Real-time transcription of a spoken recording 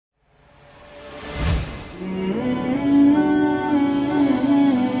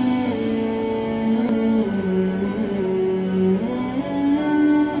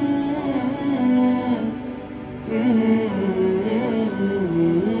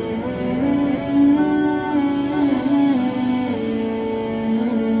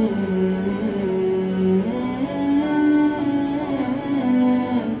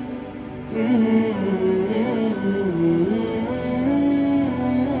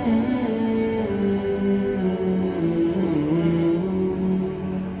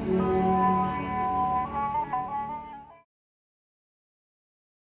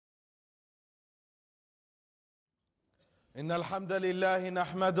إن الحمد لله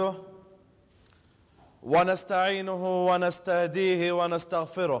نحمده ونستعينه ونستهديه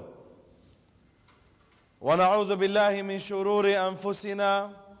ونستغفره ونعوذ بالله من شرور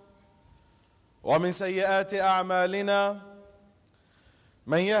أنفسنا ومن سيئات أعمالنا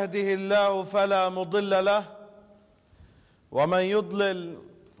من يهده الله فلا مضل له ومن يضلل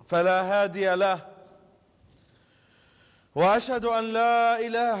فلا هادي له وأشهد أن لا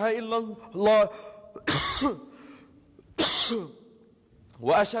إله إلا الله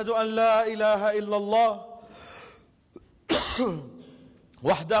وأشهد أن لا إله إلا الله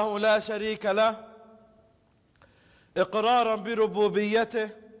وحده لا شريك له إقرارا بربوبيته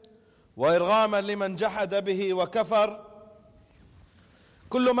وإرغاما لمن جحد به وكفر.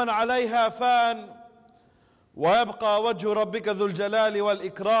 كل من عليها فان ويبقى وجه ربك ذو الجلال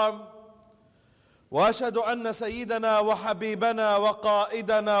والإكرام. وأشهد أن سيدنا وحبيبنا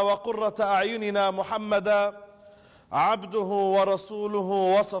وقائدنا وقرة أعيننا محمدا عبده ورسوله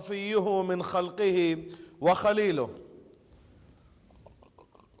وصفيه من خلقه وخليله.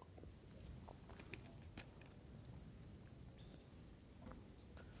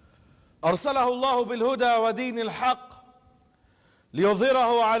 أرسله الله بالهدى ودين الحق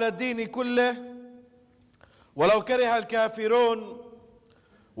ليظهره على الدين كله ولو كره الكافرون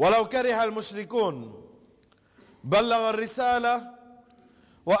ولو كره المشركون. بلغ الرسالة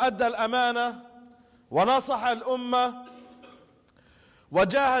وأدى الأمانة ونصح الأمة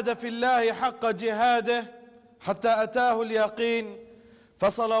وجاهد في الله حق جهاده حتى أتاه اليقين،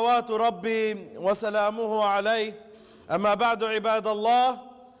 فصلوات ربي وسلامه عليه. أما بعد عباد الله،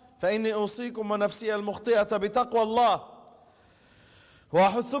 فإني أوصيكم ونفسي المخطئة بتقوى الله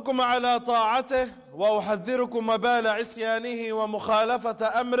وأحثكم على طاعته وأحذركم مبال عصيانه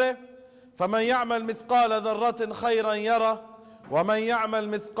ومخالفة أمره. فمن يعمل مثقال ذرة خيرا يره ومن يعمل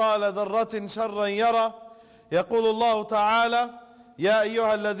مثقال ذرة شرا يره. يقول الله تعالى: يا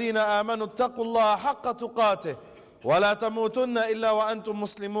أيها الذين آمنوا اتقوا الله حق تقاته ولا تموتن إلا وأنتم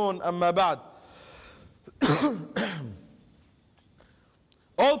مسلمون. أما بعد.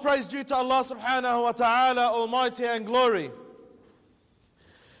 All praise due to Allah subhanahu wa ta'ala, Almighty and glory.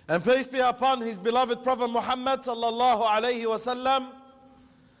 And peace be upon His beloved Prophet Muhammad sallallahu alayhi wa sallam.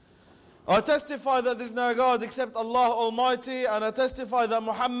 I testify that there is no God except Allah Almighty, and I testify that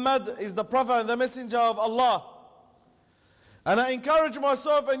Muhammad is the Prophet and the Messenger of Allah. And I encourage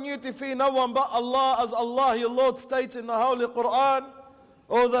myself and you to fear no one but Allah, as Allah your Lord states in the Holy Quran: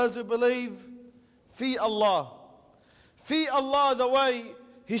 all those who believe, fear Allah. Fear Allah the way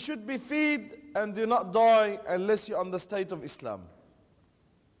He should be feared, and do not die unless you're on the state of Islam.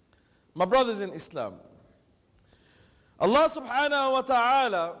 My brothers in Islam, Allah subhanahu wa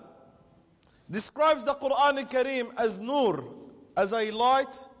ta'ala describes the Quran al-Kareem as Nur, as a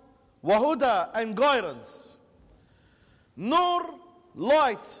light, Wahuda, and guidance. Nur,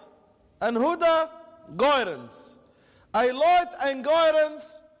 light, and Huda, guidance. A light and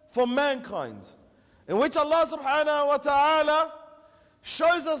guidance for mankind, in which Allah subhanahu wa ta'ala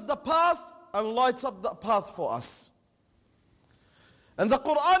shows us the path and lights up the path for us. And the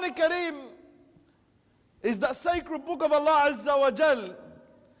Quran al-Kareem is that sacred book of Allah Azza wa Jal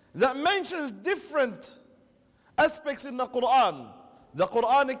that mentions different aspects in the Quran. The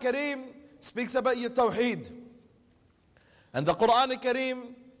Quran al-Kareem speaks about your tawheed, and the Quran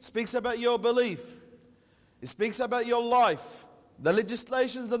al-Kareem speaks about your belief. It speaks about your life, the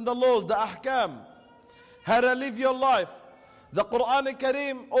legislations and the laws, the ahkam, how to live your life. The Quran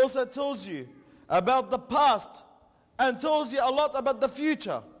al-Kareem also tells you about the past and tells you a lot about the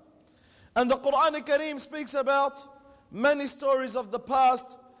future. And the Quran al-Kareem speaks about many stories of the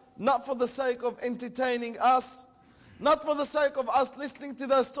past, not for the sake of entertaining us, not for the sake of us listening to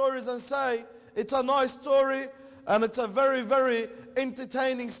those stories and say, it's a nice story and it's a very, very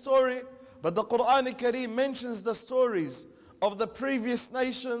entertaining story. But the Quran al-Kareem mentions the stories of the previous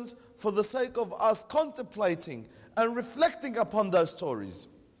nations for the sake of us contemplating and reflecting upon those stories.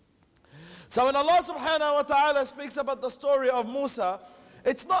 So when Allah subhanahu wa ta'ala speaks about the story of Musa,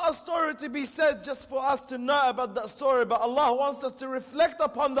 it's not a story to be said just for us to know about that story, but Allah wants us to reflect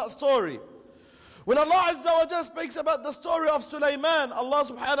upon that story. When Allah Azza wa Jalla speaks about the story of Sulaiman, Allah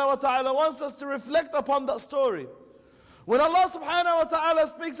subhanahu wa ta'ala wants us to reflect upon that story. When Allah subhanahu wa ta'ala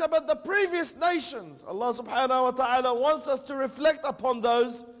speaks about the previous nations, Allah subhanahu wa ta'ala wants us to reflect upon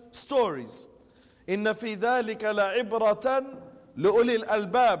those stories. Inna fi dhalika la'ibratan li'ulil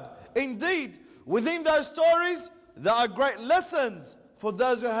albab. Indeed, within those stories, there are great lessons for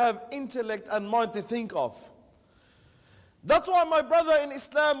those who have intellect and mind to think of. That's why, my brother in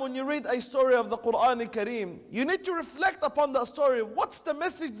Islam, when you read a story of the Quran al-Kareem, you need to reflect upon that story. What's the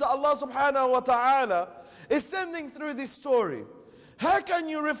message that Allah subhanahu wa ta'ala is sending through this story. How can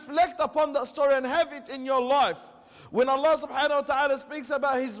you reflect upon that story and have it in your life? When Allah subhanahu wa ta'ala speaks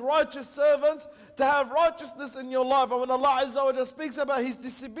about His righteous servants, to have righteousness in your life. And when Allah Azza wa Jalla speaks about His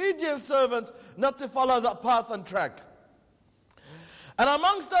disobedient servants, not to follow that path and track. And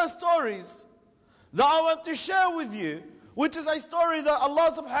amongst those stories that I want to share with you, which is a story that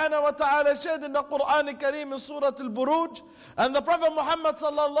Allah subhanahu wa ta'ala shared in the Quran al-Kareem in Surah Al-Buruj, and the Prophet Muhammad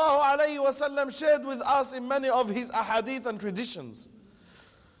sallallahu alayhi wa sallam shared with us in many of his ahadith and traditions.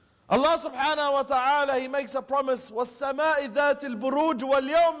 Allah subhanahu wa ta'ala, He makes a promise, وَالسَّمَاءِ ذَاتِ الْبُرُوجِ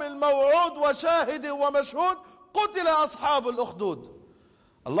وَالْيَوْمِ الْمَوْعُودِ وَشَاهِدٍ وَمَشْهُودٍ قُتِلَ أَصْحَابُ الْأُخْدُودِ.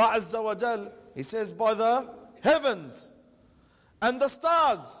 Allah Azza wa Jal, He says, by the heavens and the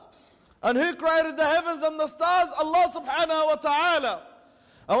stars. And who created the heavens and the stars? Allah subhanahu wa ta'ala.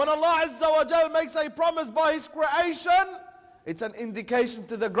 And when Allah Azza wa Jal makes a promise by His creation, it's an indication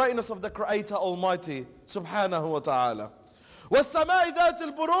to the greatness of the Creator Almighty subhanahu wa ta'ala. وَالسَّمَاءِ ذَاتِ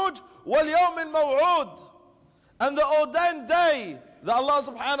الْبُرُوجِ وَالْيَوْمِ الْمَوْعُودِ. And the ordained day that Allah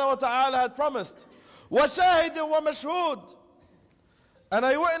subhanahu wa ta'ala had promised. وَشَاهِدٍ وَمَشْهُودٍ. And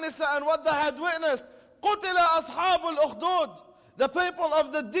a witness and what they had witnessed. قُتِلَ أَصْحَابُ الْأُخْدُودِ. The people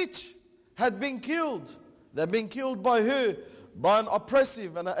of the ditch had been killed. They've been killed by who? By an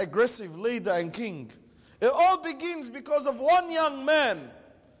oppressive and an aggressive leader and king. It all begins because of one young man.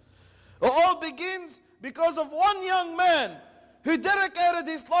 It all begins because of one young man who dedicated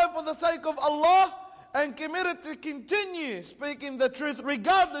his life for the sake of Allah and committed to continue speaking the truth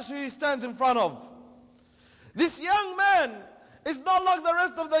regardless who he stands in front of. This young man is not like the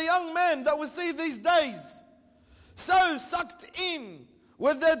rest of the young men that we see these days. So sucked in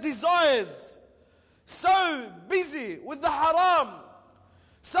with their desires, so busy with the haram,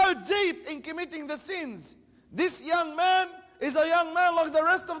 so deep in committing the sins. This young man is a young man like the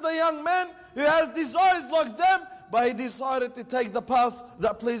rest of the young men who has desires like them, but he decided to take the path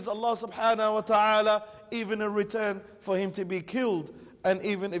that pleased Allah subhanahu wa ta'ala, even in return for him to be killed, and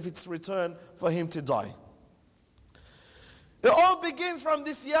even if it's return for him to die. It all begins from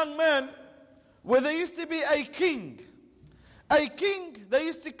this young man where there used to be a king. A king that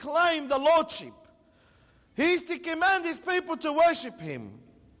used to claim the lordship. He used to command his people to worship him.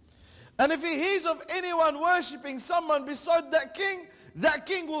 And if he hears of anyone worshipping someone beside that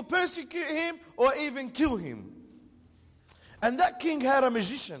king will persecute him or even kill him. And that king had a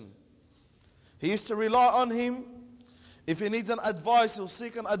magician. He used to rely on him. If he needs an advice, he'll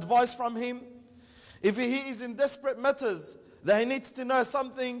seek an advice from him. If he is in desperate matters that he needs to know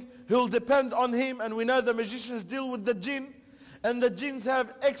something, he'll depend on him. And we know the magicians deal with the jinn. And the jinns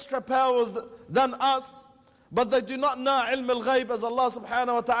have extra powers than us. But they do not know ilm al-ghayb, as Allah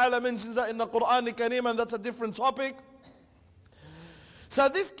subhanahu wa ta'ala mentions that in the Quran al-Kareem, and that's a different topic. So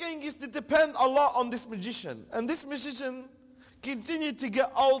this king used to depend a lot on this magician. And this magician continued to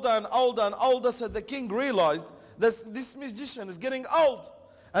get older and older and older. So the king realized that this magician is getting old.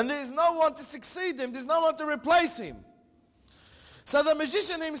 And there is no one to succeed him. There's no one to replace him. So the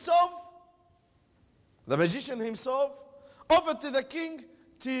magician himself offered to the king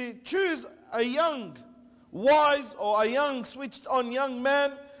to choose a young, wise or a young, switched on young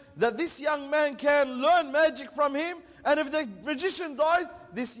man, that this young man can learn magic from him. And if the magician dies,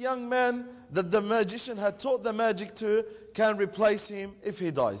 this young man that the magician had taught the magic to can replace him if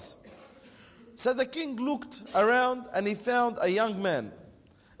he dies. So the king looked around and he found a young man.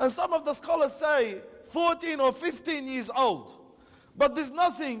 And some of the scholars say 14 or 15 years old. But there's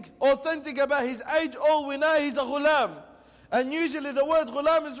nothing authentic about his age. All we know, he's a ghulam. And usually the word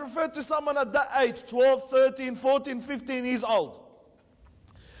ghulam is referred to someone at that age, 12, 13, 14, 15 years old.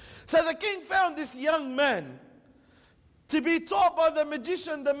 So the king found this young man to be taught by the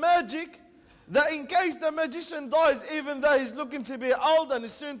magician the magic, that in case the magician dies, even though he's looking to be old and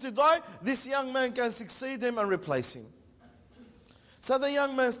is soon to die, this young man can succeed him and replace him. So the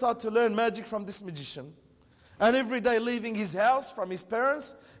young man started to learn magic from this magician. And every day leaving his house from his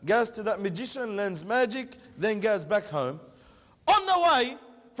parents, goes to that magician, learns magic, then goes back home. On the way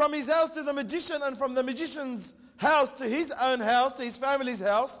from his house to the magician and from the magician's house to his own house, to his family's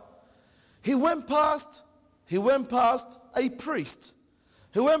house, he went past a priest.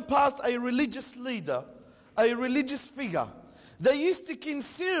 He went past a religious leader, a religious figure. They used to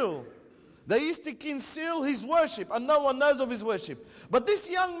conceal his worship, and no one knows of his worship. But this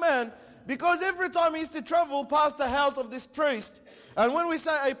young man, because every time he used to travel past the house of this priest, and when we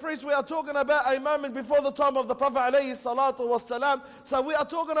say a priest, we are talking about a moment before the time of the Prophet alayhi salatu wasalam. So we are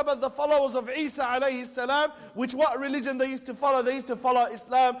talking about the followers of Isa alayhi salam, which what religion they used to follow? They used to follow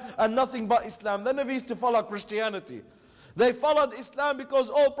Islam and nothing but Islam. They never used to follow Christianity. They followed Islam because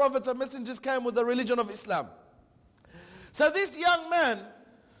all prophets and messengers came with the religion of Islam. So this young man,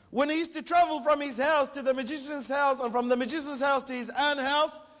 when he used to travel from his house to the magician's house, and from the magician's house to his own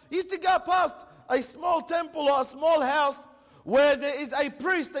house, he used to go past a small temple or a small house where there is a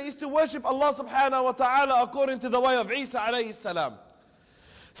priest that used to worship Allah subhanahu wa ta'ala according to the way of Isa alayhi salam.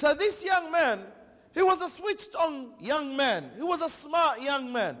 So this young man, he was a switched on young man. He was a smart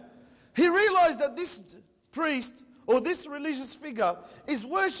young man. He realized that this priest or this religious figure is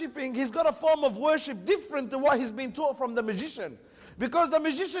worshipping, he's got a form of worship different to what he's been taught from the magician. Because the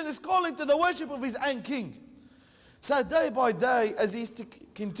magician is calling to the worship of his own king. So day by day, as he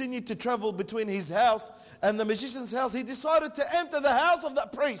continued to travel between his house and the magician's house, he decided to enter the house of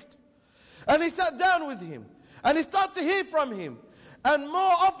that priest. And he sat down with him. And he started to hear from him. And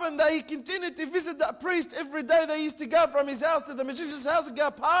more often that he continued to visit that priest, every day they used to go from his house to the magician's house and go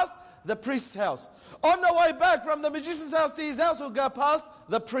past the priest's house. On the way back from the magician's house to his house, he'll go past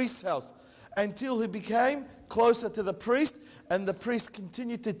the priest's house. Until he became closer to the priest, and the priest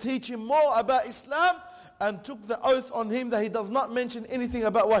continued to teach him more about Islam, and took the oath on him that he does not mention anything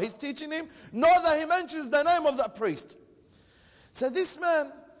about what he's teaching him, nor that he mentions the name of that priest. So this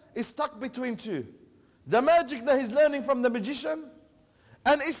man is stuck between two. The magic that he's learning from the magician,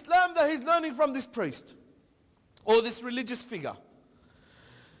 and Islam that he's learning from this priest, or this religious figure.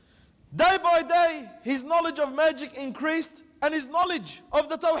 Day by day, his knowledge of magic increased, and his knowledge of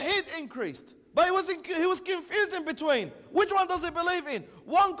the Tawheed increased. But he was confused in between. Which one does he believe in?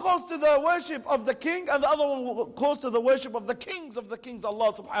 One calls to the worship of the king, and the other one calls to the worship of the kings,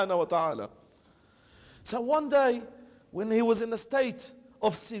 Allah subhanahu wa ta'ala. So one day, when he was in a state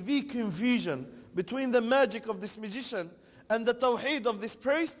of severe confusion between the magic of this magician and the Tawheed of this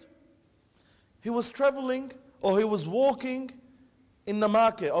priest, he was traveling, or he was walking in the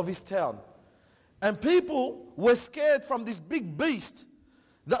market of his town. And people were scared from this big beast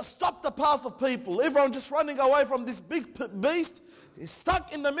that stopped the path of people. Everyone just running away from this big beast, is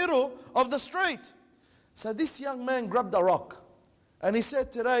stuck in the middle of the street. So this young man grabbed a rock, and he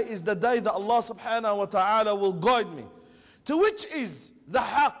said, today is the day that Allah subhanahu wa ta'ala will guide me. To which is the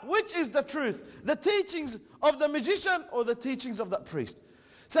haqq, which is the truth? The teachings of the magician or the teachings of that priest?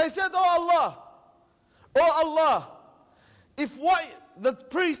 So he said, oh Allah, if what the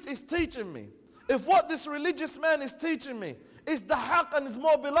priest is teaching me, if what this religious man is teaching me is the haqq and is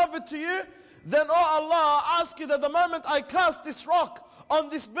more beloved to you, then oh Allah, I ask you that the moment I cast this rock on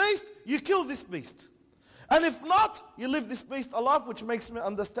this beast, you kill this beast. And if not, you leave this beast alive, which makes me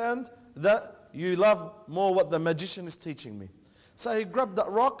understand that you love more what the magician is teaching me. So he grabbed that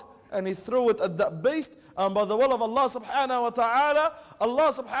rock and he threw it at that beast, and by the will of Allah subhanahu wa ta'ala,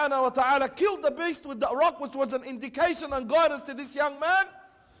 Allah subhanahu wa ta'ala killed the beast with that rock, which was an indication and guidance to this young man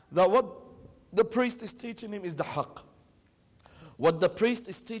that what the priest is teaching him is the haqq. What the priest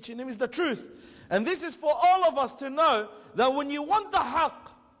is teaching him is the truth. And this is for all of us to know that when you want the haqq,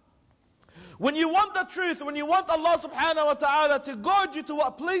 when you want the truth, when you want Allah subhanahu wa ta'ala to guide you to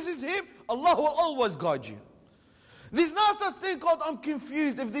what pleases Him, Allah will always guide you. There's no such thing called I'm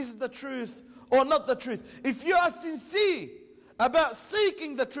confused if this is the truth or not the truth. If you are sincere about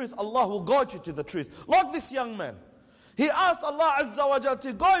seeking the truth, Allah will guide you to the truth. Like this young man. He asked Allah Azza wa Jal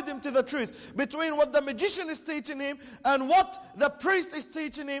to guide him to the truth between what the magician is teaching him and what the priest is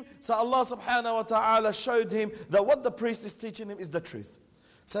teaching him. So Allah subhanahu wa ta'ala showed him that what the priest is teaching him is the truth.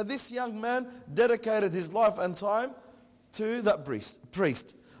 So this young man dedicated his life and time to that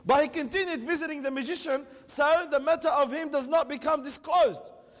priest. But he continued visiting the magician, so the matter of him does not become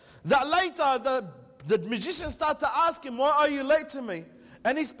disclosed. That later the magician started to ask him, why are you late to me?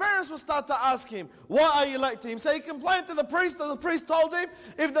 And his parents will start to ask him, why are you late to him? So he complained to the priest, and the priest told him,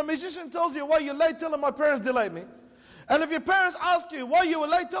 if the magician tells you why you're late, tell him my parents delayed me. And if your parents ask you why you were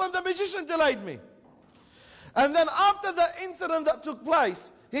late, tell him the magician delayed me. And then after the incident that took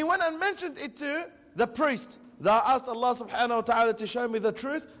place, he went and mentioned it to the priest. That I asked Allah subhanahu wa ta'ala to show me the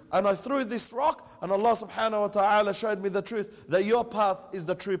truth, and I threw this rock, and Allah subhanahu wa ta'ala showed me the truth, that your path is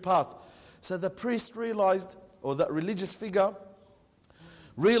the true path. So the priest realized, or that religious figure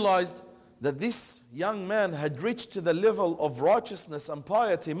realized, that this young man had reached to the level of righteousness and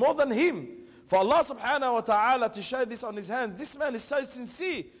piety more than him. For Allah subhanahu wa ta'ala to show this on his hands, this man is so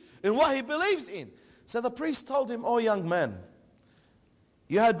sincere in what he believes in. So the priest told him, oh young man,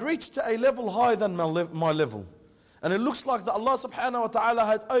 you had reached to a level higher than my level. And it looks like that Allah subhanahu wa ta'ala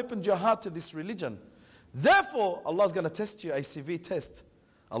had opened your heart to this religion. Therefore, Allah is going to test you a severe test.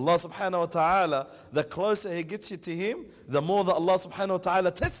 Allah subhanahu wa ta'ala, the closer He gets you to Him, the more that Allah subhanahu wa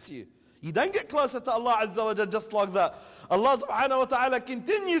ta'ala tests you. You don't get closer to Allah Azza wa Jal just like that. Allah subhanahu wa ta'ala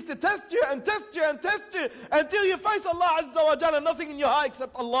continues to test you and test you and test you until you face Allah Azza wa Jal and nothing in your heart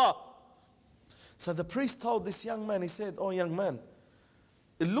except Allah. So the priest told this young man, he said, oh young man,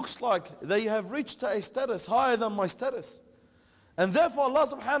 it looks like that you have reached a status higher than my status. And therefore Allah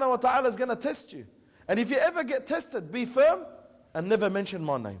subhanahu wa ta'ala is going to test you. And if you ever get tested, be firm and never mention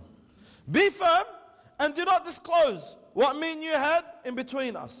my name. Be firm and do not disclose what me and you had in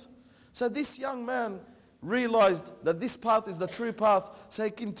between us. So this young man realized that this path is the true path. So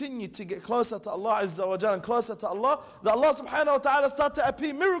he continued to get closer to Allah Azza wa Jalla and closer to Allah. That Allah subhanahu wa ta'ala started to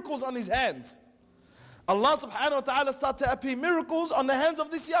appear miracles on his hands. Allah subhanahu wa ta'ala started to appear miracles on the hands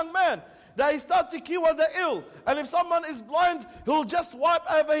of this young man. That he started to cure the ill. And if someone is blind, he'll just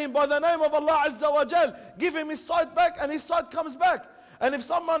wipe over him by the name of Allah Azza wa Jal. Give him his sight back and his sight comes back. And if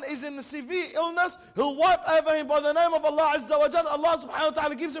someone is in severe illness, he'll wipe over him by the name of Allah Azza wa Jal. Allah subhanahu wa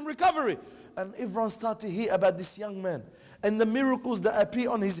ta'ala gives him recovery. And everyone started to hear about this young man and the miracles that appear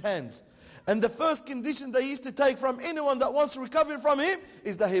on his hands. And the first condition that he used to take from anyone that wants to recover from him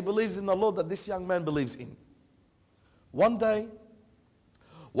is that he believes in the Lord that this young man believes in. One day,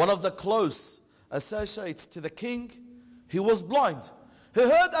 one of the close associates to the king, he was blind. He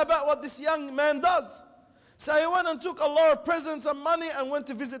heard about what this young man does. So he went and took a lot of presents and money and went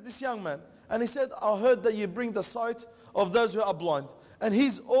to visit this young man. And he said, I heard that you bring the sight of those who are blind. And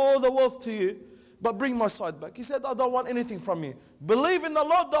he's all the wealth to you, but bring my sight back. He said, I don't want anything from you. Believe in the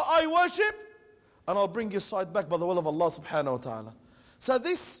Lord that I worship, and I'll bring your sight back by the will of Allah subhanahu wa ta'ala. So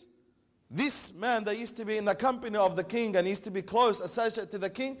this man that used to be in the company of the king and used to be close associated to the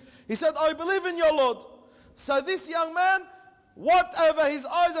king, he said, I believe in your Lord. So this young man wiped over his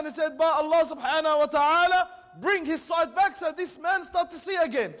eyes and he said, by Allah subhanahu wa ta'ala, bring his sight back. So this man started to see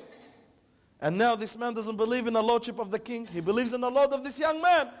again. And now this man doesn't believe in the lordship of the king. He believes in the Lord of this young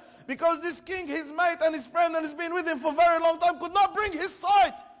man. Because this king, his mate and his friend and has been with him for a very long time, could not bring his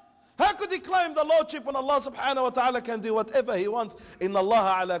sight. How could he claim the lordship when Allah subhanahu wa ta'ala can do whatever he wants? Inna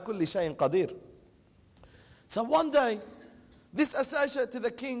Allah ala kulli shayin qadir. So one day, this associate to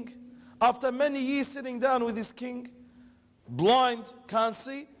the king, after many years sitting down with his king, blind, can't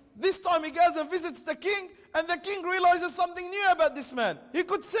see, this time he goes and visits the king, and the king realizes something new about this man. He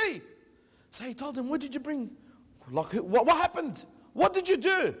could see. So he told him, what did you bring? Like, what happened? What did you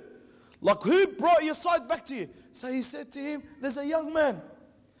do? Like, who brought your sight back to you? So he said to him, there's a young man.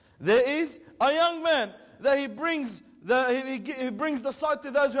 There is a young man that he brings the sight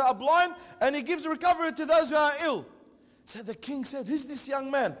to those who are blind, and he gives recovery to those who are ill. So the king said, who's this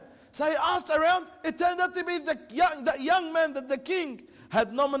young man? So he asked around. It turned out to be the young man that the king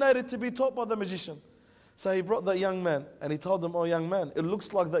had nominated to be taught by the magician. So he brought that young man and he told him, oh young man, it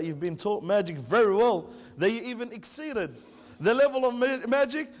looks like that you've been taught magic very well, that you even exceeded the level of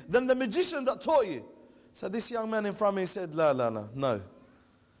magic than the magician that taught you. So this young man in front of me said, no.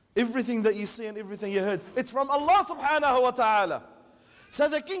 Everything that you see and everything you heard, it's from Allah subhanahu wa ta'ala. So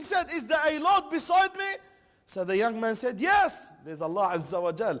the king said, is there a Lord beside me? So the young man said, yes, there's Allah Azza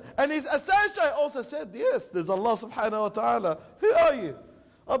wa Jal. And his associate also said, yes, there's Allah subhanahu wa ta'ala. Who are you?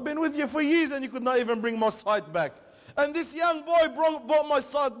 I've been with you for years and you could not even bring my sight back. And this young boy brought my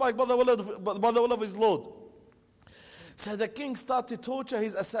sight back by the will of his Lord. So the king started to torture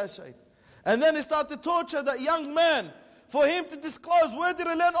his associate. And then he started to torture that young man for him to disclose where did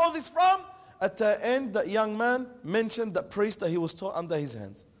he learn all this from. At the end, that young man mentioned that priest that he was taught under his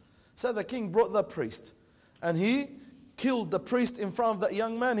hands. So the king brought the priest. And he killed the priest in front of that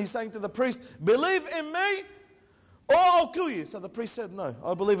young man. He's saying to the priest, believe in me or I'll kill you. So the priest said, no,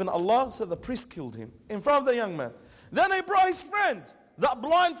 I believe in Allah. So the priest killed him in front of the young man. Then he brought his friend, that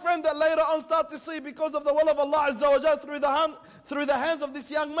blind friend that later on started to see because of the will of Allah Azza wa Jal through the hands of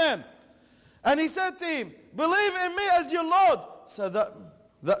this young man. And he said to him, believe in me as your Lord. So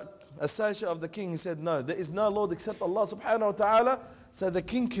that associate of the king, he said, no, there is no Lord except Allah subhanahu wa ta'ala. So the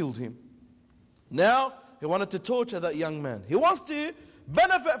king killed him. Now, he wanted to torture that young man. He wants to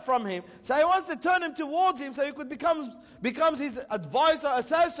benefit from him. So he wants to turn him towards him so he could becomes his advisor,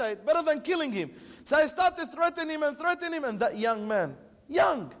 associate, better than killing him. So he started threatening him. And that young man,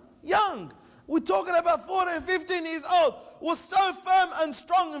 young, we're talking about 14, 15 years old, was so firm and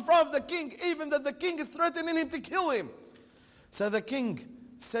strong in front of the king, even that the king is threatening him to kill him. So the king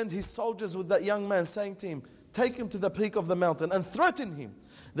sent his soldiers with that young man, saying to him, take him to the peak of the mountain and threaten him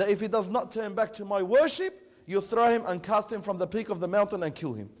that if he does not turn back to my worship, you'll throw him and cast him from the peak of the mountain and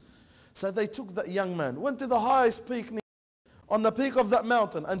kill him. So they took that young man, went to the highest peak on the peak of that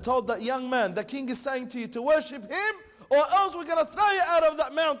mountain and told that young man, the king is saying to you to worship him or else we're going to throw you out of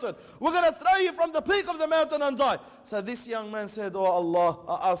that mountain. We're going to throw you from the peak of the mountain and die. So this young man said, oh Allah,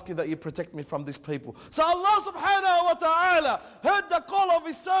 I ask you that you protect me from these people. So Allah subhanahu wa ta'ala heard the call of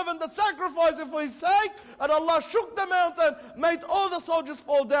his servant that sacrificed him for his sake, and Allah shook the mountain, made all the soldiers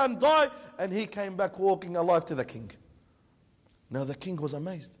fall down, die, and he came back walking alive to the king. Now the king was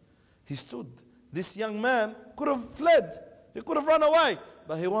amazed. He stood. This young man could have fled. He could have run away.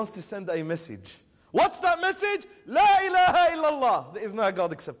 But he wants to send a message. What's that message? La ilaha illallah. There is no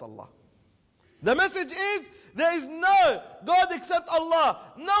God except Allah. The message is, there is no God except Allah.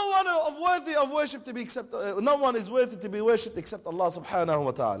 No one is worthy to be worshipped except Allah subhanahu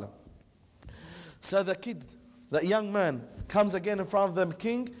wa ta'ala. So the kid, that young man, comes again in front of the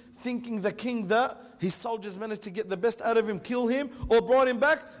king, thinking the king that his soldiers managed to get the best out of him, kill him, or brought him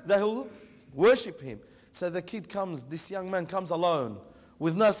back, that he'll worship him. So the kid comes, this young man comes alone,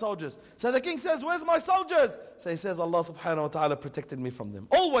 with no soldiers. So the king says, where's my soldiers? So he says, Allah subhanahu wa ta'ala protected me from them.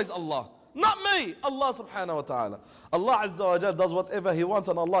 Always Allah. Not me. Allah subhanahu wa ta'ala. Allah azza wa jal does whatever he wants,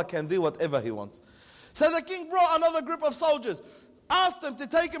 and Allah can do whatever he wants. So the king brought another group of soldiers, asked them to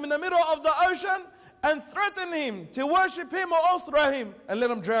take him in the middle of the ocean and threaten him to worship him or else throw him and let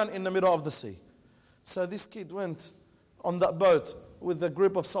him drown in the middle of the sea. So this kid went on that boat with a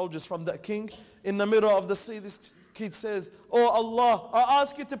group of soldiers from that king in the middle of the sea. This kid says, oh Allah, I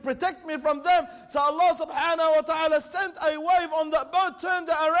ask you to protect me from them. So Allah subhanahu wa ta'ala sent a wave on that boat, turned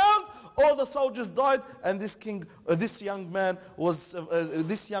it around, all the soldiers died, and this young man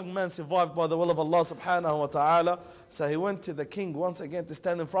survived by the will of Allah subhanahu wa ta'ala. So he went to the king once again to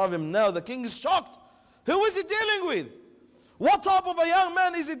stand in front of him. Now the king is shocked. Who is he dealing with? What type of a young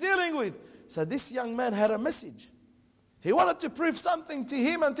man is he dealing with? So this young man had a message. He wanted to prove something to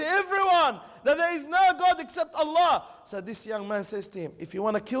him and to everyone, that there is no God except Allah. So this young man says to him, if you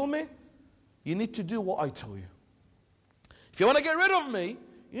want to kill me, you need to do what I tell you. If you want to get rid of me,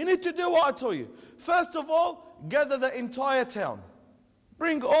 you need to do what I tell you. First of all, gather the entire town.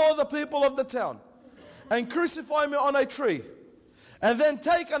 Bring all the people of the town and crucify me on a tree. And then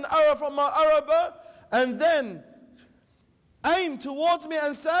take an arrow from my arrow bow and then aim towards me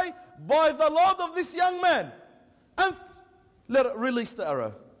and say, by the Lord of this young man, and let it release the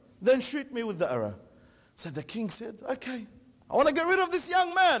arrow. Then shoot me with the arrow. So the king said, okay, I want to get rid of this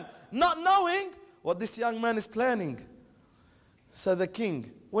young man, not knowing what this young man is planning. So the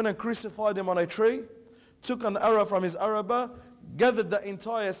king went and crucified him on a tree, took an arrow from his arrow bow, gathered the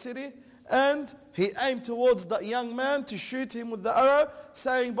entire city, and he aimed towards that young man to shoot him with the arrow,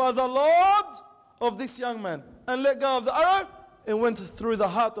 saying, by the Lord of this young man, and let go of the arrow. It went through the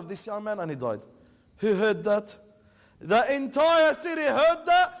heart of this young man and he died. Who heard that? The entire city heard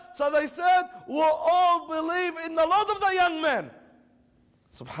that. So they said, we'll all believe in the Lord of the young man.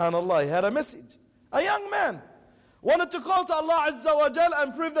 Subhanallah, he had a message. A young man wanted to call to Allah Azza wa Jal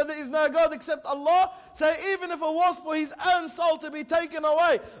and prove that there is no God except Allah. So even if it was for his own soul to be taken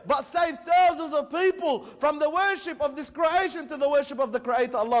away, but save thousands of people from the worship of this creation to the worship of the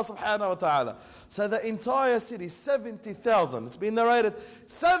Creator, Allah subhanahu wa ta'ala. So the entire city, 70,000, it's been narrated,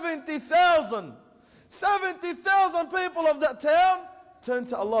 70,000 people of that town turned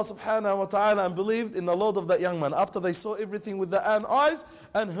to Allah subhanahu wa ta'ala and believed in the Lord of that young man after they saw everything with their own eyes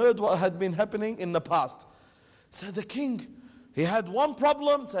and heard what had been happening in the past. So the king, he had one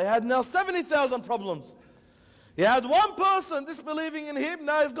problem, so he had now 70,000 problems. He had one person disbelieving in him,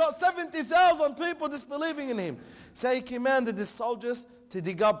 now he's got 70,000 people disbelieving in him. So he commanded his soldiers to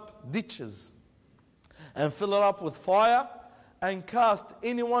dig up ditches and fill it up with fire and cast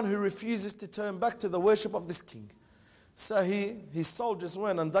anyone who refuses to turn back to the worship of this king. So his soldiers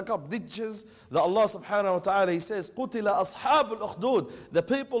went and dug up ditches that Allah subhanahu wa ta'ala, he says, قُتِلَ أَصْحَابُ الْأُخْدُودِ, the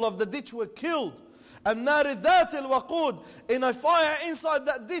people of the ditch were killed. And نَارِ ذَاتِ الْوَقُودِ, in a fire inside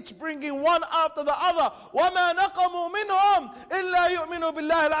that ditch, bringing one after the other. وَمَا نَقَمُوا مِنْهُمْ إِلَّا يُؤْمِنُوا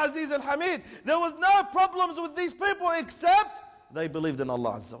بِاللَّهِ الْعَزِيزِ الْحَمِيدِ. There was no problems with these people except they believed in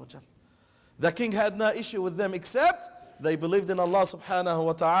Allah Azza wa Jal. The king had no issue with them except they believed in Allah subhanahu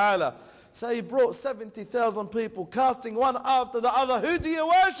wa ta'ala. So he brought 70,000 people, casting one after the other. Who do you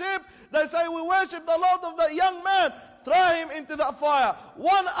worship? They say, we worship the Lord of that young man. Throw him into that fire.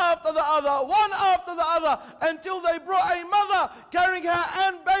 One after the other, until they brought a mother carrying her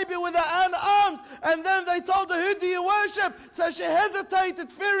own baby with her own arms. And then they told her, who do you worship? So she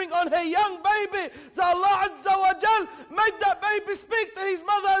hesitated, fearing on her young baby. So Allah Azza wa Jal made that baby speak to his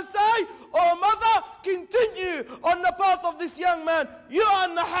mother and say, oh mother, continue on the path of this young man. You are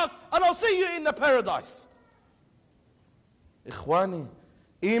in the haqq, and I'll see you in the paradise. Ikhwani,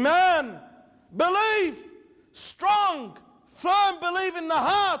 Imaan, belief, strong, firm belief in the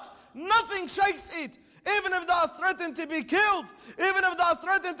heart. Nothing shakes it. even if they are threatened to be killed, even if they are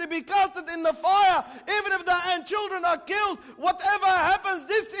threatened to be casted in the fire, even if their own children are killed, whatever happens,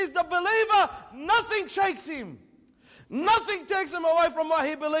 this is the believer. Nothing shakes him. Nothing takes him away from what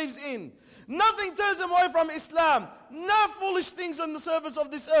he believes in. Nothing turns him away from Islam. No foolish things on the surface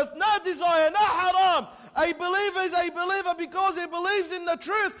of this earth. No desire, no haram. A believer is a believer because he believes in the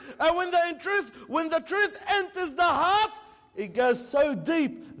truth. And when the truth enters the heart, it goes so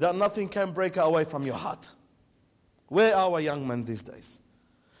deep that nothing can break it away from your heart. Where are our young men these days?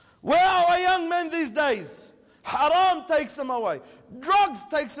 Where are our young men these days? Haram takes them away. Drugs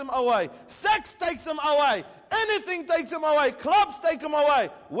takes them away. Sex takes them away. Anything takes them away. Clubs take them away.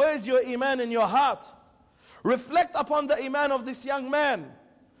 Where's your Iman in your heart? Reflect upon the Iman of this young man.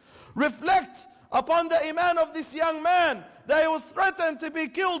 Reflect upon the Iman of this young man. That he was threatened to be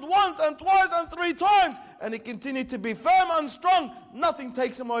killed once and twice and 3 times. And he continued to be firm and strong. Nothing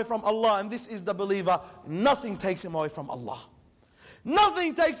takes him away from Allah. And this is the believer. Nothing takes him away from Allah.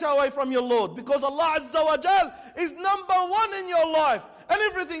 Nothing takes you away from your Lord. Because Allah Azza wa Jal is number 1 in your life. And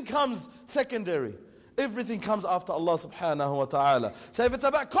everything comes secondary. Everything comes after Allah subhanahu wa ta'ala. So if it's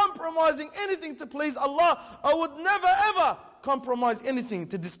about compromising anything to please Allah, I would never ever compromise anything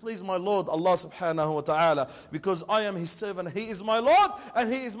to displease my Lord Allah subhanahu wa ta'ala, because I am His servant, He is my Lord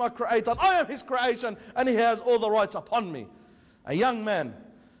and He is my creator. I am His creation and He has all the rights upon me. A young man,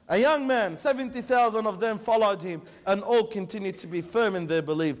 70,000 of them followed him and all continued to be firm in their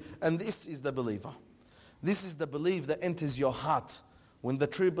belief. And this is the believer. This is the belief that enters your heart. When the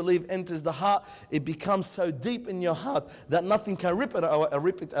true belief enters the heart, it becomes so deep in your heart that nothing can rip it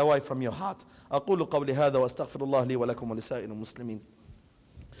away from your heart. أقول قولي هذا وأستغفر الله لي ولكم ولسائر المسلمين.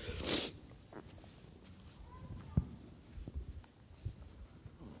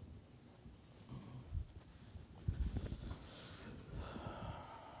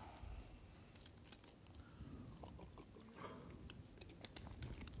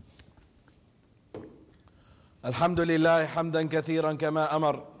 الحمد لله حمدا كثيرا كما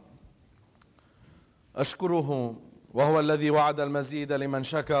أمر أشكره وهو الذي وعد المزيد لمن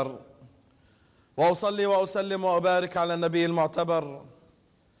شكر وأصلي وأسلم وأبارك على النبي المعتبر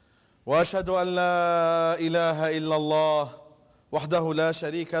وأشهد أن لا إله إلا الله وحده لا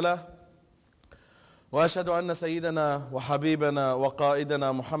شريك له وأشهد أن سيدنا وحبيبنا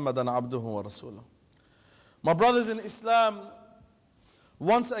وقائدنا محمدا عبده ورسوله. My brothers in Islam,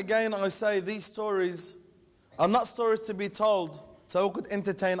 once again I say these stories are not stories to be told so we could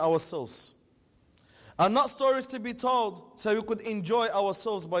entertain ourselves. Are not stories to be told so we could enjoy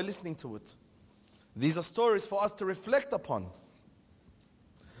ourselves by listening to it. These are stories for us to reflect upon.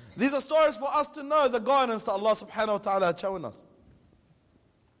 These are stories for us to know the guidance that Allah subhanahu wa ta'ala has shown us.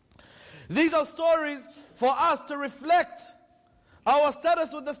 These are stories for us to reflect our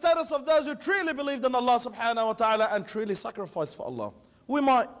status with the status of those who truly believed in Allah subhanahu wa ta'ala and truly sacrificed for Allah. We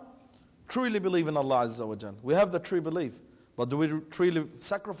might truly believe in Allah Azza wa Jal. We have the true belief. But do we truly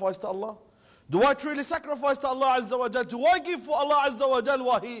sacrifice to Allah? Do I truly sacrifice to Allah Azza wa Jal? Do I give for Allah Azza wa Jal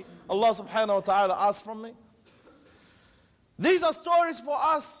what Allah subhanahu wa ta'ala asks from me? These are stories for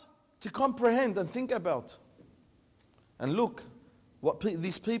us to comprehend and think about. And look what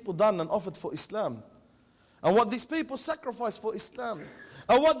these people done and offered for Islam. And what these people sacrificed for Islam.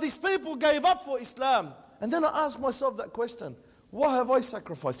 And what these people gave up for Islam. And then I ask myself that question. What have I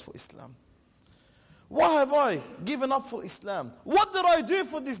sacrificed for Islam? What have I given up for Islam? What did I do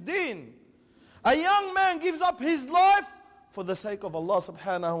for this deen? A young man gives up his life for the sake of Allah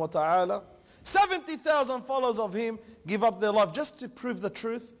subhanahu wa ta'ala. 70,000 followers of him give up their life just to prove the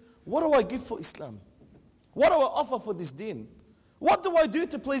truth. What do I give for Islam? What do I offer for this deen? What do I do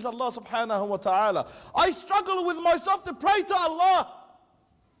to please Allah subhanahu wa ta'ala? I struggle with myself to pray to Allah.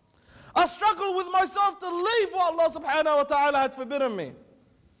 I struggle with myself to leave what Allah subhanahu wa ta'ala had forbidden me.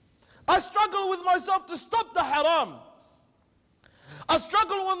 I struggle with myself to stop the haram. I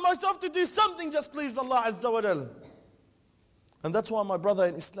struggle with myself to do something just please Allah Azza wa Jal. And that's why, my brother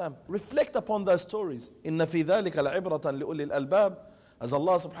in Islam, reflect upon those stories. إِنَّ فِي ذَلِكَ لَعِبْرَةً لِأُولِي الْأَلْبَابِ. As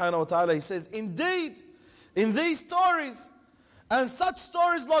Allah subhanahu wa ta'ala, He says, indeed, in these stories, and such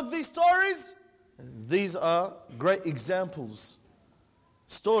stories like these stories, these are great examples,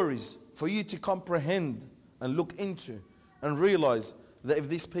 stories for you to comprehend and look into and realize that if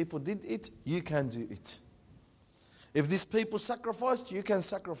these people did it, you can do it. If these people sacrificed, you can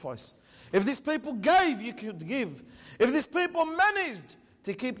sacrifice. If these people gave, you could give. If these people managed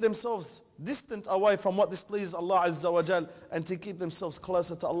to keep themselves distant away from what displeases Allah Azza wa Jal and to keep themselves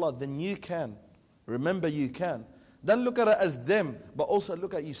closer to Allah, then you can. Remember, you can. Don't look at it as them, but also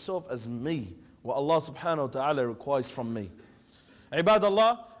look at yourself as me, what Allah subhanahu wa ta'ala requires from me. عباد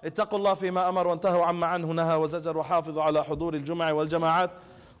الله، اتقوا الله فيما أمر وانتهوا عما عنه نهى وزجر، وحافظوا على حضور الجمع والجماعات،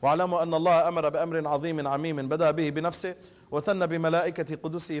 واعلموا أن الله أمر بأمر عظيم عميم بدأ به بنفسه وثنى بملائكة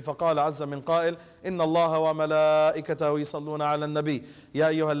قدسه، فقال عز من قائل: إن الله وملائكته يصلون على النبي يا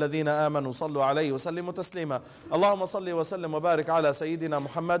أيها الذين آمنوا صلوا عليه وسلموا تسليما. اللهم صل وسلم وبارك على سيدنا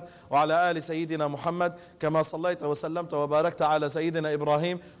محمد وعلى آل سيدنا محمد كما صليت وسلمت وباركت على سيدنا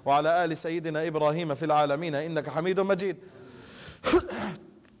إبراهيم وعلى آل سيدنا إبراهيم في العالمين إنك حميد مجيد.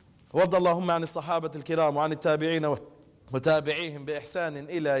 وارض اللهم عن الصحابة الكرام وعن التابعين وتابعيهم بإحسان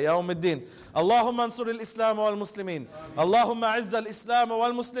إلى يوم الدين. اللهم انصر الإسلام والمسلمين، اللهم اعز الإسلام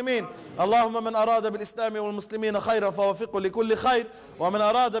والمسلمين، اللهم من أراد بالإسلام والمسلمين خيرا فوفقه لكل خير، ومن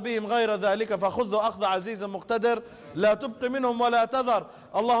أراد بهم غير ذلك فخذه أخذ عزيز مقتدر، لا تبق منهم ولا تذر.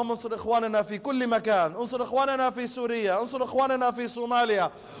 اللهم انصر إخواننا في كل مكان، انصر إخواننا في سوريا، انصر إخواننا في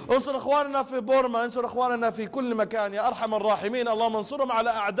صوماليا، انصر إخواننا في بورما، انصر إخواننا في كل مكان يا أرحم الراحمين. اللهم انصرهم على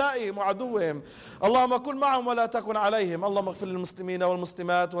أعدائهم وعدوهم، اللهم كن معهم ولا تكن عليهم. اللهم اغفر للمسلمين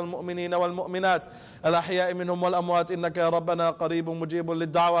والمسلمات والمؤمنين والمؤمنات الأحياء منهم والأموات، إنك يا ربنا قريب مجيب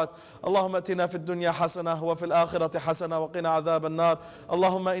للدعوات. اللهم اتنا في الدنيا حسنة وفي الآخرة حسنة وقنا عذاب النار.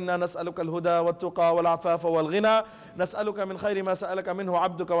 اللهم إنا نسألك الهدى والتقى والعفاف والغنى، نسألك من خير ما سألك منه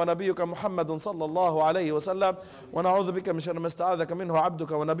عبدك ونبيك محمد صلى الله عليه وسلم، ونعوذ بك من شر ما استعاذك منه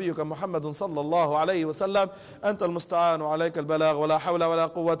عبدك ونبيك محمد صلى الله عليه وسلم. أنت المستعان وعليك البلاغ، ولا حول ولا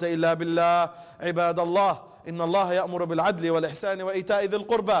قوة إلا بالله. عباد الله، إن الله يأمر بالعدل والإحسان وإيتاء ذي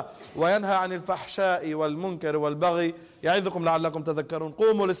القربى وينهى عن الفحشاء والمنكر والبغي، يعظكم لعلكم تذكرون.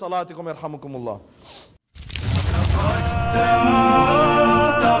 قوموا لصلاتكم يرحمكم الله.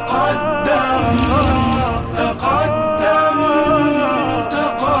 تقدم